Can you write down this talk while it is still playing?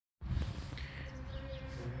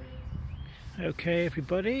Okay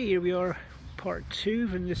everybody, here we are, part 2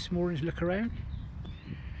 from this morning's look around.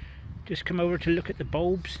 Just come over to look at the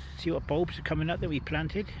bulbs, see what bulbs are coming up that we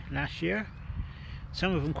planted last year.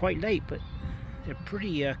 Some of them quite late, but they're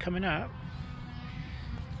pretty coming up.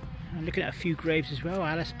 I'm looking at a few graves as well.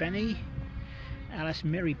 Alice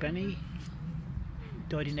Mary Benny,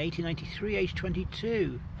 died in 1893, aged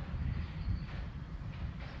 22.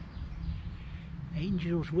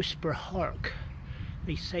 Angels whisper hark,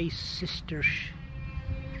 they say sister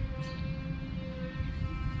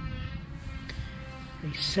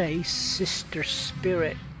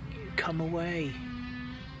spirit come away.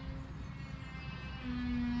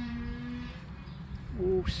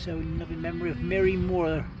 Also in loving memory of Mary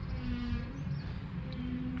Moore,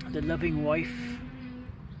 the loving wife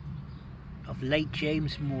of late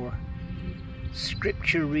James Moore,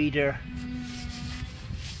 scripture reader. I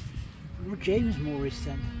wonder what James Moore is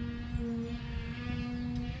then.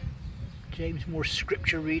 James Moore,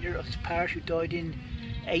 scripture reader of his parish, who died in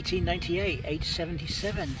 1898, aged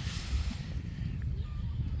 77.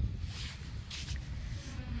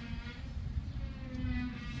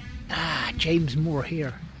 James Moore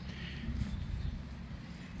here.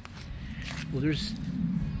 Well, there's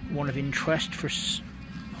one of interest for...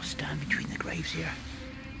 I'll stand between the graves here.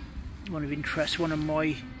 One of interest, one of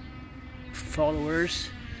my followers,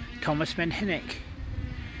 Thomas Menhinnick,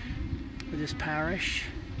 with his parish.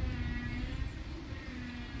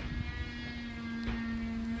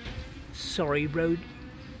 Sorry,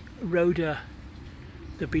 Rhoda,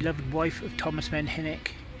 the beloved wife of Thomas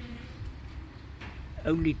Menhinnick,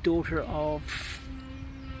 only daughter of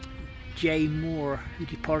J. Moore, who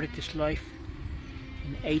departed this life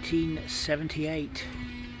in 1878,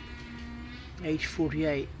 age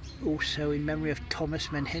 48. Also in memory of Thomas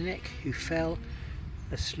Menhinnick, who fell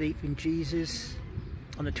asleep in Jesus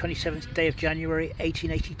on the 27th day of January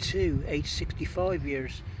 1882, age 65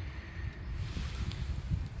 years.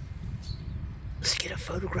 Let's get a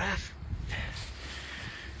photograph.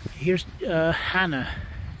 Here's Hannah.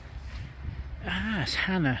 It's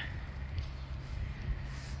Hannah.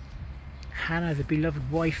 Hannah, the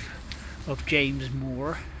beloved wife of James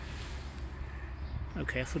Moore.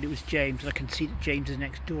 Okay, I thought it was James. I can see that James is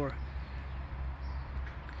next door.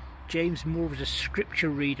 James Moore was a scripture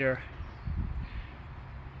reader.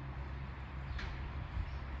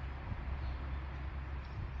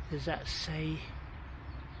 Does that say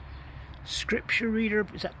scripture reader?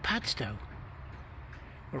 Is that Padstow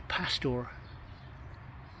or Pastor?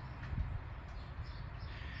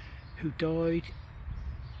 Who died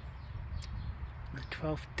on the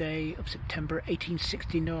 12th day of September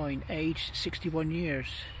 1869, aged 61 years.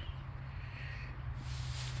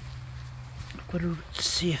 I've got to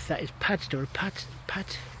see if that is Padstow or Pat.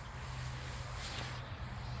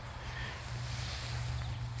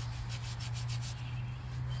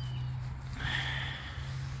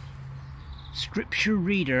 Scripture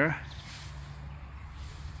reader.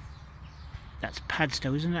 That's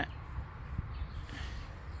Padstow, isn't it?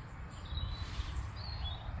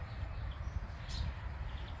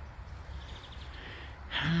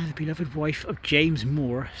 The beloved wife of James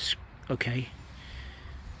Moore. Okay.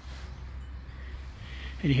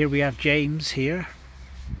 And here we have James here.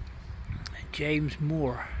 James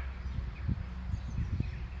Moore,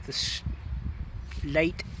 the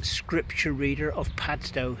late scripture reader of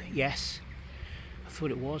Padstow. Yes, I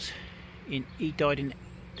thought it was. He died in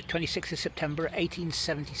the 26th of September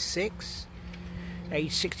 1876,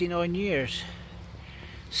 aged 69 years.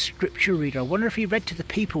 Scripture reader. I wonder if he read to the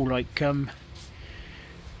people like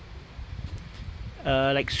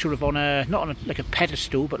sort of on a, not on a, like a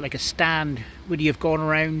pedestal, but like a stand. Would he have gone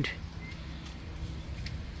around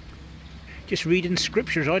just reading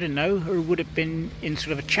scriptures? I don't know. Or would it have been in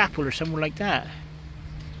sort of a chapel or somewhere like that?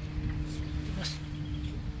 That's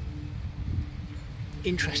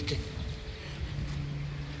interesting.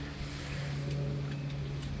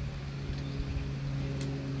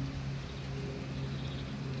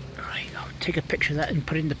 Right, I'll take a picture of that and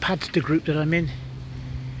put it in the Padstow group that I'm in.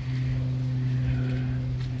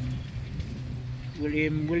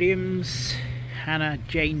 William Williams, Hannah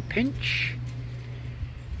Jane Pinch,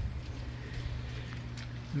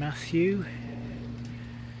 Matthew,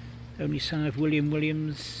 only son of William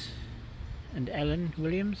Williams and Ellen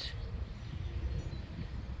Williams,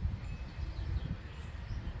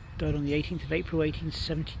 died on the 18th of April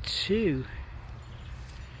 1872.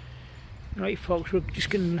 Right folks,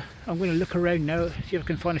 I'm going to look around now, see if I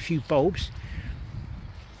can find a few bulbs.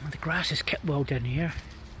 The grass is kept well down here.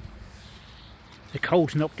 The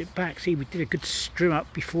cold's knocked it back. See, we did a good strim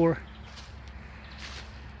up before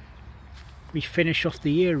we finish off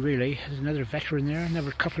the year really. There's another veteran there,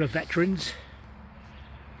 another couple of veterans.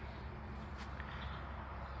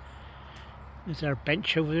 There's our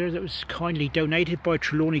bench over there that was kindly donated by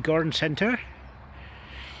Trelawney Garden Centre.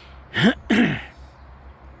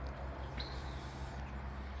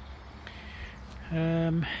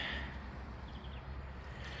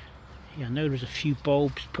 Yeah, I know there's a few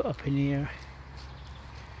bulbs put up in here.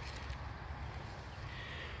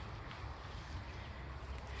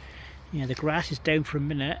 Yeah, the grass is down for a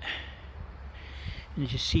minute. And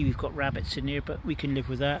as you see, we've got rabbits in here, but we can live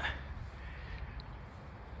with that.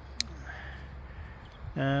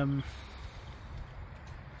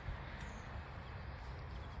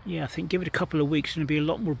 Yeah, I think give it a couple of weeks and there'll be a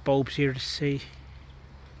lot more bulbs here to see.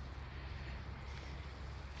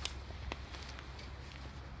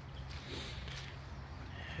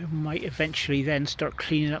 We might eventually then start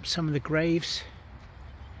cleaning up some of the graves.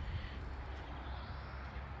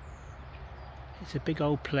 It's a big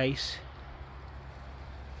old place.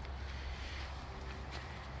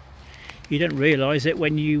 You don't realise it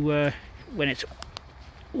when you when it's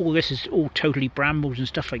all this is all totally brambles and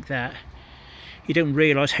stuff like that. You don't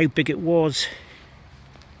realise how big it was.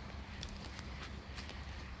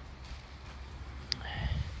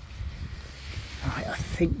 Right, I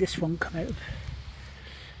think this one come out of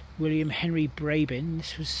William Henry Brabin.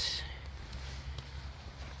 This was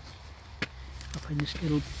up in this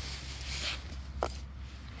little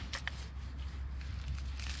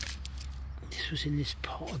was in this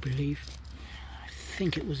pot, I believe. I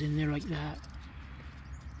think it was in there like that.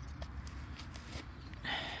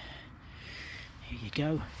 Here you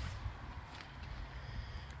go.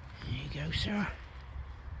 Here you go, sir.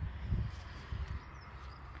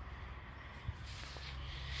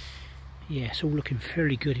 Yeah, it's all looking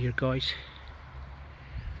fairly good here, guys.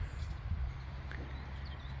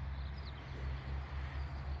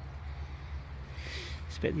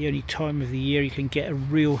 It's about the only time of the year you can get a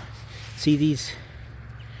real... See these,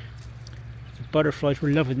 the butterflies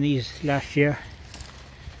were loving these last year,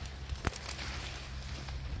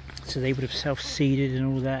 so they would have self-seeded and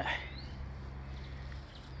all that.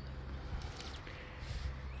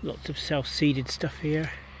 Lots of self-seeded stuff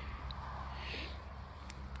here.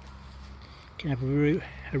 Can have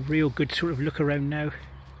a real good sort of look around now.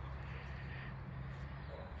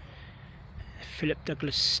 Philip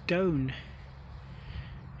Douglas Stone.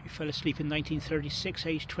 He fell asleep in 1936,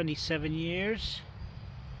 aged 27 years.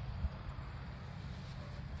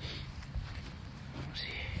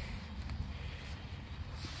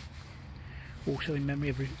 Also in memory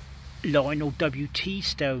of Lionel W.T.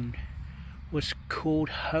 Stone, was called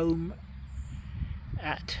home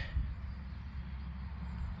at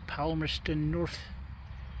Palmerston, North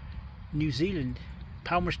New Zealand.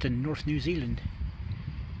 Palmerston, North New Zealand.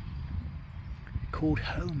 Called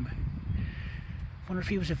home. I wonder if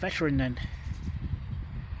he was a veteran then.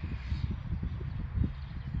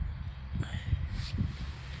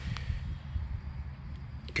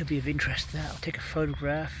 Could be of interest, that. I'll take a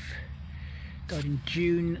photograph. Died in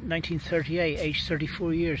June 1938, aged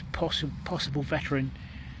 34 years, possible veteran.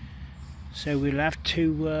 So we'll have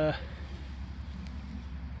to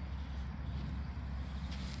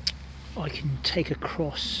I can take a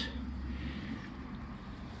cross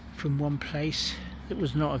from one place that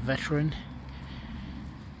was not a veteran.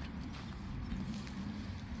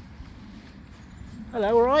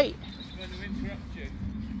 Hello, alright?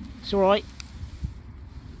 It's alright.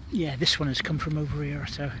 Yeah, this one has come from over here,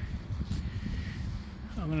 so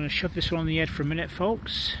I'm going to shove this one on the head for a minute,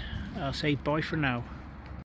 folks. I'll say bye for now.